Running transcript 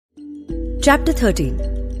Chapter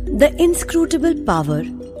 13. The Inscrutable Power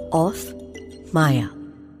of Maya.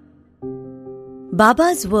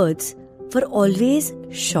 Baba's words were always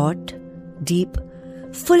short, deep,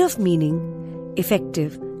 full of meaning,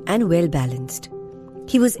 effective and well balanced.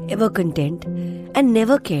 He was ever content and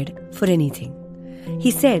never cared for anything. He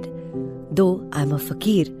said, though I am a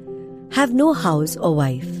fakir, have no house or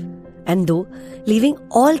wife, and though leaving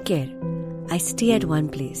all care, I stay at one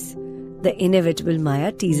place, the inevitable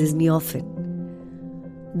Maya teases me often.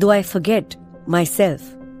 Though I forget myself,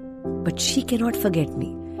 but she cannot forget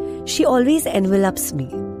me. She always envelops me.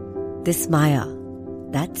 This Maya,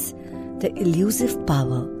 that's the elusive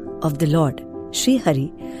power of the Lord, Sri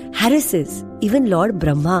Hari, harasses even Lord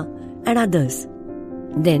Brahma and others.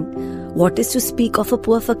 Then, what is to speak of a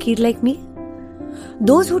poor fakir like me?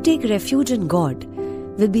 Those who take refuge in God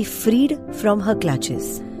will be freed from her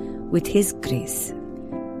clutches with His grace.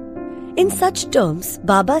 In such terms,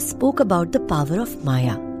 Baba spoke about the power of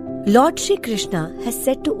Maya. Lord Shri Krishna has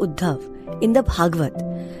said to Uddhav in the Bhagavad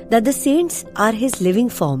that the saints are His living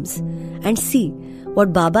forms, and see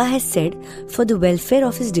what Baba has said for the welfare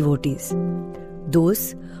of His devotees.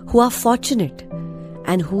 Those who are fortunate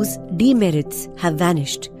and whose demerits have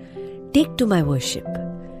vanished, take to my worship.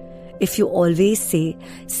 If you always say,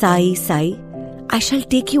 Sai, Sai, I shall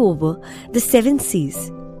take you over the 7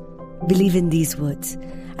 seas. Believe in these words,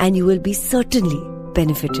 and you will be certainly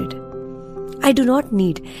benefited. I do not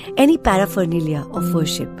need any paraphernalia of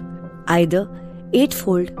worship, either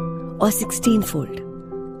 8-fold or 16-fold.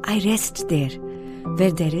 I rest there,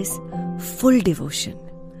 where there is full devotion.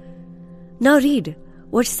 Now read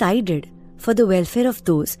what Sai did for the welfare of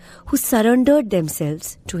those who surrendered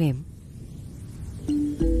themselves to him.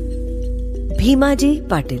 Bhimaji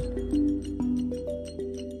Patil.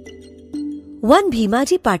 One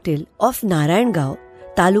Bhimaji Patil of Narayangaon,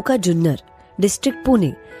 Taluka Junnar, district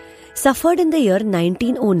Pune, suffered in the year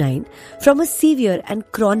 1909 from a severe and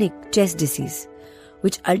chronic chest disease,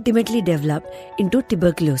 which ultimately developed into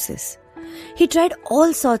tuberculosis. He tried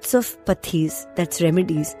all sorts of pathis, that's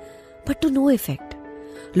remedies, but to no effect.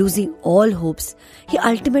 Losing all hopes, he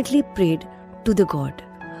ultimately prayed to the God,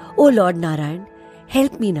 O Lord Narayan,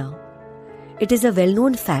 help me now. It is a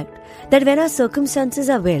well-known fact that when our circumstances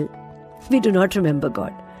are well, we do not remember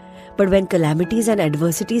God. But when calamities and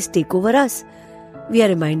adversities take over us, we are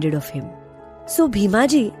reminded of Him. So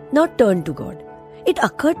Bhimaji now turned to God. It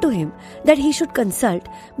occurred to him that he should consult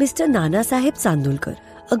Mr. Nana Sahib Sandulkar,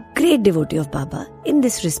 a great devotee of Baba in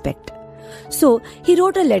this respect. So he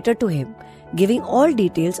wrote a letter to him, giving all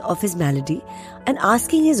details of his malady and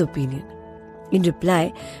asking his opinion. In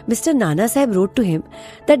reply, Mr. Nana Sahib wrote to him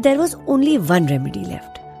that there was only one remedy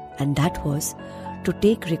left, and that was to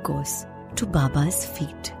take recourse to Baba's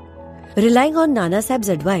feet. Relying on Nana Sahib's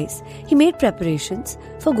advice, he made preparations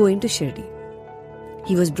for going to Shirdi.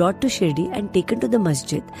 He was brought to Shirdi and taken to the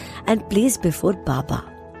masjid and placed before Baba.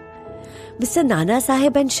 Mr. Nana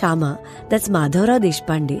Sahib and Shama, that's Madhavra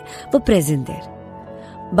Deshpande, were present there.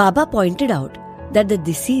 Baba pointed out that the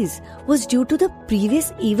disease was due to the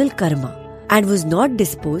previous evil karma and was not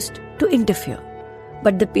disposed to interfere.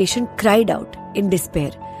 But the patient cried out in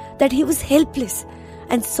despair that he was helpless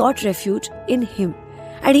and sought refuge in him,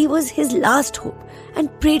 and he was his last hope,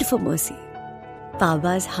 and prayed for mercy.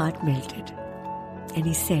 Baba's heart melted, and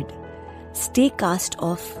he said, "Stay cast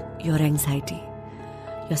off your anxiety.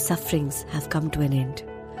 Your sufferings have come to an end.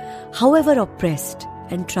 However oppressed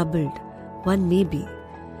and troubled one may be,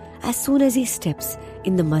 as soon as he steps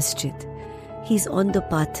in the masjid, he is on the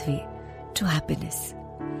pathway to happiness.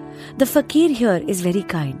 The fakir here is very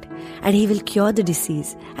kind, and he will cure the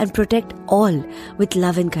disease and protect all with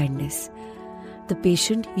love and kindness." The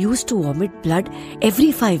patient used to vomit blood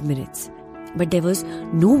every 5 minutes, but there was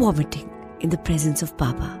no vomiting in the presence of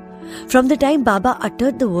Baba. From the time Baba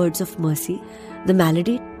uttered the words of mercy, the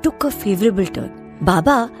malady took a favorable turn.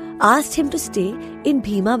 Baba asked him to stay in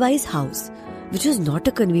Bhimabai's house, which was not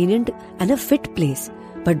a convenient and a fit place,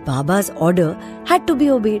 but Baba's order had to be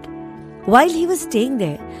obeyed. While he was staying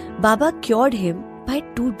there, Baba cured him by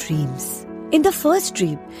 2 dreams. In the first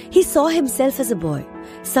dream, he saw himself as a boy,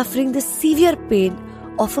 suffering the severe pain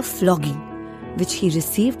of a flogging, which he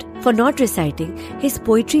received for not reciting his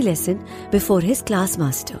poetry lesson before his class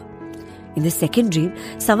master. In the second dream,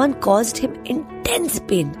 someone caused him intense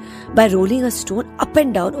pain by rolling a stone up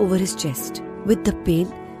and down over his chest. With the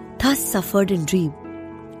pain thus suffered in dream,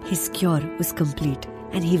 his cure was complete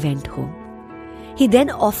and he went home. He then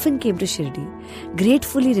often came to Shirdi,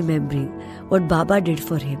 gratefully remembering what Baba did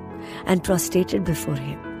for him and prostrated before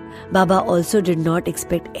him. Baba also did not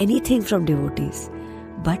expect anything from devotees,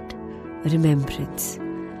 but remembrance,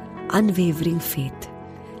 unwavering faith,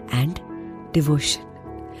 and devotion.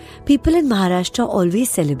 People in Maharashtra always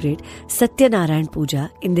celebrate Satyanarayan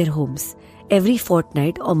Puja in their homes every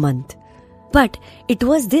fortnight or month. But it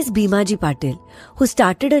was this Bhimaji Patil who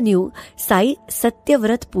started a new Sai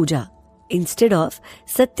Satcharitra Puja instead of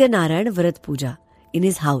Satyanarayan Vrat Puja in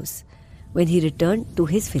his house when he returned to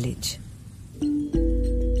his village.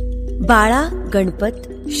 Bala, Ganpat,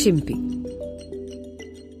 Shimpi.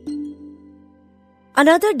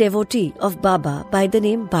 Another devotee of Baba by the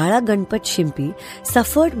name Bala Ganpat Shimpi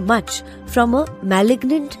suffered much from a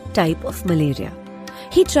malignant type of malaria.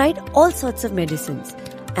 He tried all sorts of medicines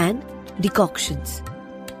and decoctions,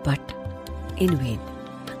 but in vain.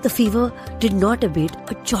 The fever did not abate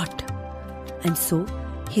a jot, and so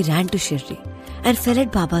he ran to Shirdi and fell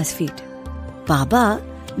at Baba's feet. Baba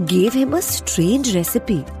gave him a strange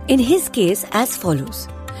recipe, in his case as follows.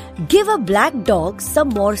 Give a black dog some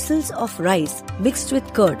morsels of rice mixed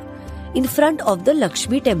with curd in front of the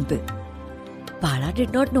Lakshmi temple. Bala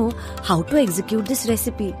did not know how to execute this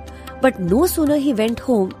recipe, but no sooner he went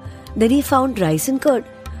home than he found rice and curd.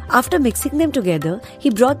 After mixing them together, he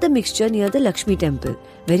brought the mixture near the Lakshmi temple,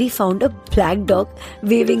 where he found a black dog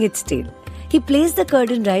waving its tail. He placed the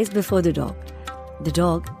curd and rice before the dog. The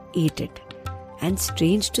dog ate it, and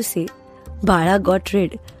strange to say, Bala got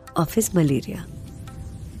rid of his malaria.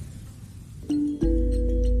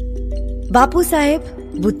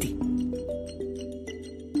 Bapusaheb, Buti.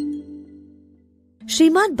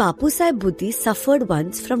 Srimad Bapusaheb Buti suffered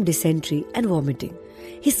once from dysentery and vomiting.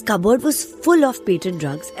 His cupboard was full of patent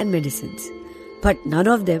drugs and medicines, but none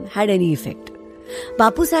of them had any effect.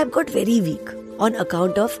 Bapusaheb got very weak on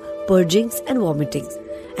account of purgings and vomitings,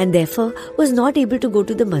 and therefore was not able to go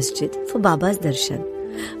to the masjid for Baba's darshan.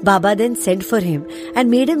 Baba then sent for him and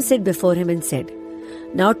made him sit before him and said,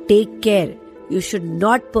 "Now take care, you should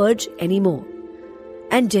not purge anymore,"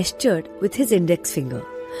 and gestured with his index finger.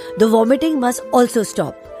 The vomiting must also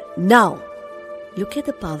stop. Now, look at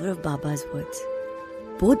the power of Baba's words.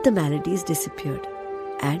 Both the maladies disappeared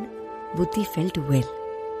and Buti felt well.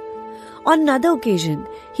 On another occasion,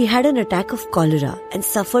 he had an attack of cholera and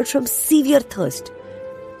suffered from severe thirst.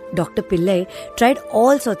 Dr. Pillai tried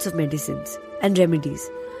all sorts of medicines and remedies,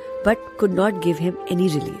 but could not give him any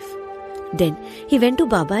relief. Then he went to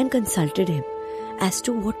Baba and consulted him as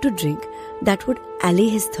to what to drink that would allay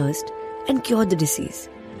his thirst and cure the disease.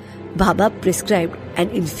 Baba prescribed an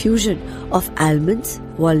infusion of almonds,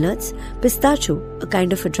 walnuts, pistachio, a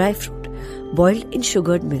kind of a dry fruit, boiled in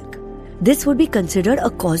sugared milk. This would be considered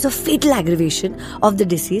a cause of fatal aggravation of the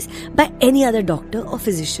disease by any other doctor or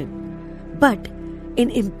physician. But in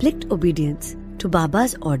implicit obedience to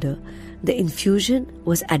Baba's order, the infusion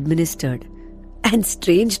was administered, and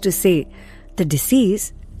strange to say, the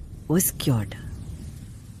disease was cured.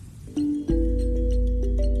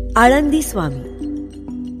 Alandi Swami.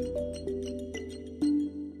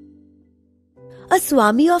 A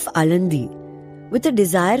Swami of Alandi, with a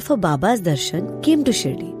desire for Baba's darshan, came to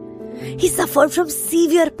Shirdi. He suffered from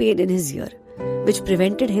severe pain in his ear, which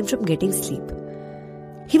prevented him from getting sleep.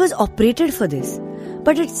 He was operated for this,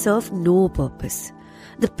 but it served no purpose.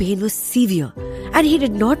 The pain was severe, and he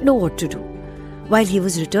did not know what to do. While he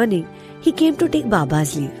was returning, he came to take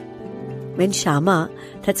Baba's leave. When Shama,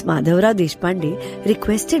 that's Madhavrao Deshpande,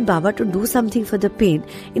 requested Baba to do something for the pain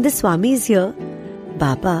in the Swami's ear,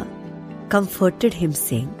 Baba comforted him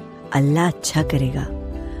saying, "Allah achha karega.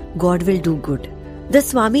 God will do good." The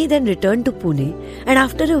Swami then returned to Pune and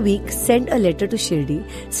after a week sent a letter to Shirdi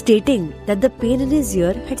stating that the pain in his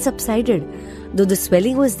ear had subsided, though the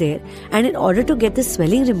swelling was there, and in order to get the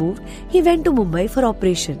swelling removed, he went to Mumbai for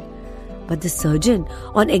operation. But the surgeon,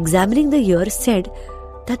 on examining the ear, said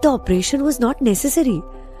that the operation was not necessary.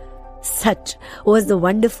 Such was the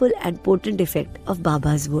wonderful and potent effect of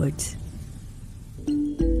Baba's words.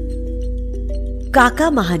 Kaka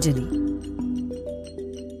Mahajani.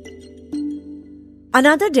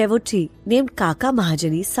 Another devotee named Kaka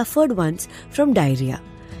Mahajani suffered once from diarrhea.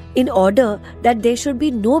 In order that there should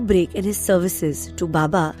be no break in his services to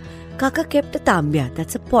Baba, Kaka kept a tambya,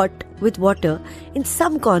 that's a pot with water, in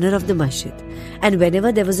some corner of the masjid, and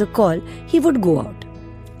whenever there was a call, he would go out.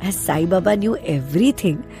 As Saibaba knew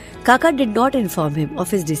everything, Kaka did not inform him of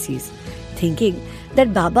his disease, thinking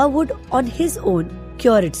that Baba would on his own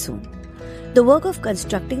cure it soon. The work of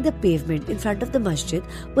constructing the pavement in front of the masjid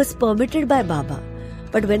was permitted by Baba,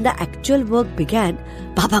 but when the actual work began,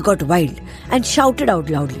 Baba got wild and shouted out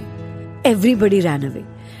loudly. Everybody ran away,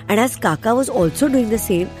 and as Kaka was also doing the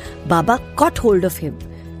same, Baba caught hold of him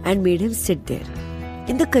and made him sit there.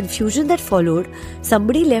 In the confusion that followed,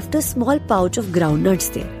 somebody left a small pouch of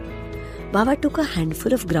groundnuts there. Baba took a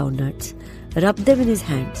handful of groundnuts, rubbed them in his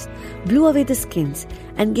hands, blew away the skins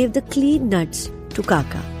and gave the clean nuts to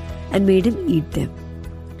Kaka and made him eat them.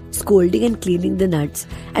 Scolding and cleaning the nuts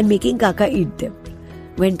and making Kaka eat them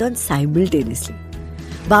went on simultaneously.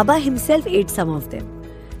 Baba himself ate some of them.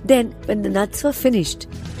 Then, when the nuts were finished,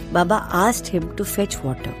 Baba asked him to fetch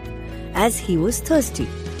water, as he was thirsty.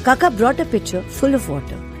 Kaka brought a pitcher full of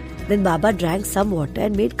water. Then Baba drank some water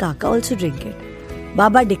and made Kaka also drink it.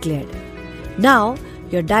 Baba declared, "Now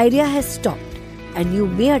your diarrhea has stopped and you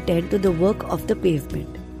may attend to the work of the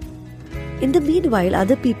pavement." In the meanwhile,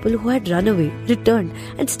 other people who had run away returned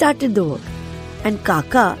and started the work. And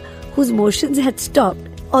Kaka, whose motions had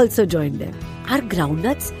stopped, also joined them. Are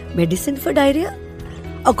groundnuts medicine for diarrhea?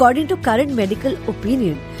 According to current medical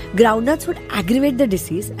opinion, groundnuts would aggravate the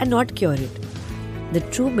disease and not cure it. The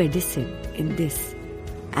true medicine in this,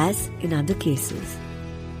 as in other cases,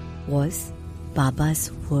 was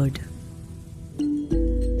Baba's word.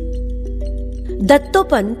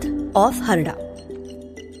 Dattopant of Harda.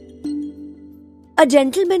 A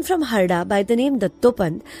gentleman from Harda by the name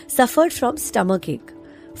Dattopant suffered from stomachache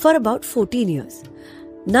for about 14 years.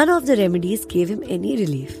 None of the remedies gave him any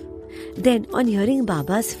relief. Then, on hearing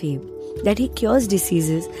Baba's fame that he cures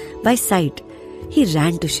diseases by sight, he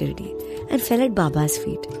ran to Shirdi and fell at Baba's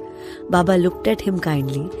feet. Baba looked at him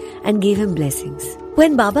kindly and gave him blessings.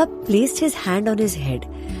 When Baba placed his hand on his head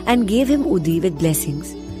and gave him Udi with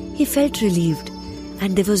blessings, he felt relieved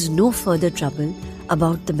and there was no further trouble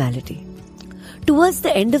about the malady. Towards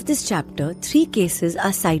the end of this chapter, 3 cases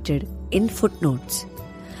are cited in footnotes.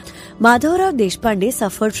 Madhavrao Deshpande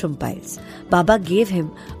suffered from piles. Baba gave him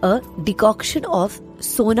a decoction of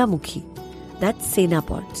Sonamukhi, that's Sena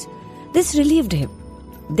pods. This relieved him.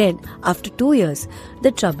 Then, after 2 years,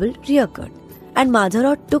 the trouble reoccurred and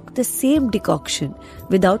Madhavrao took the same decoction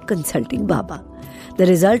without consulting Baba. The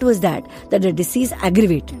result was that the disease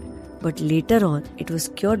aggravated, but later on it was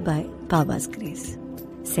cured by Baba's grace.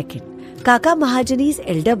 Second, Kaka Mahajani's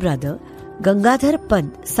elder brother Gangadhar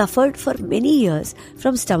Pant suffered for many years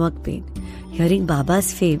from stomach pain. Hearing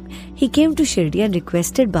Baba's fame, he came to Shirdi and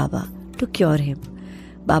requested Baba to cure him.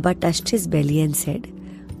 Baba touched his belly and said,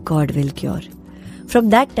 "God will cure." From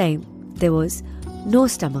that time, there was no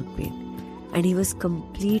stomach pain and he was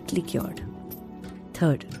completely cured.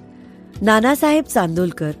 Third, Nana Sahib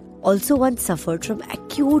Chandolkar also once suffered from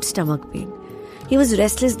acute stomach pain. He was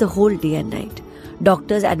restless the whole day and night.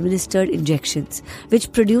 Doctors administered injections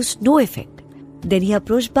which produced no effect. Then he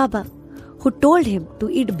approached Baba, who told him to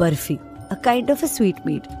eat barfi, a kind of a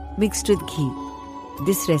sweetmeat mixed with ghee.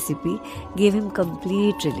 This recipe gave him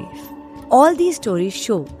complete relief. All these stories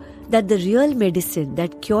show that the real medicine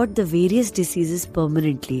that cured the various diseases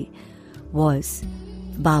permanently was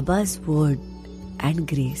Baba's word and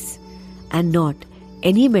grace, and not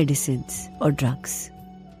any medicines or drugs.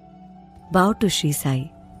 Bow to Shri Sai.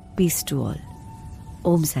 Peace to all.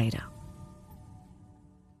 Om Sai Ram.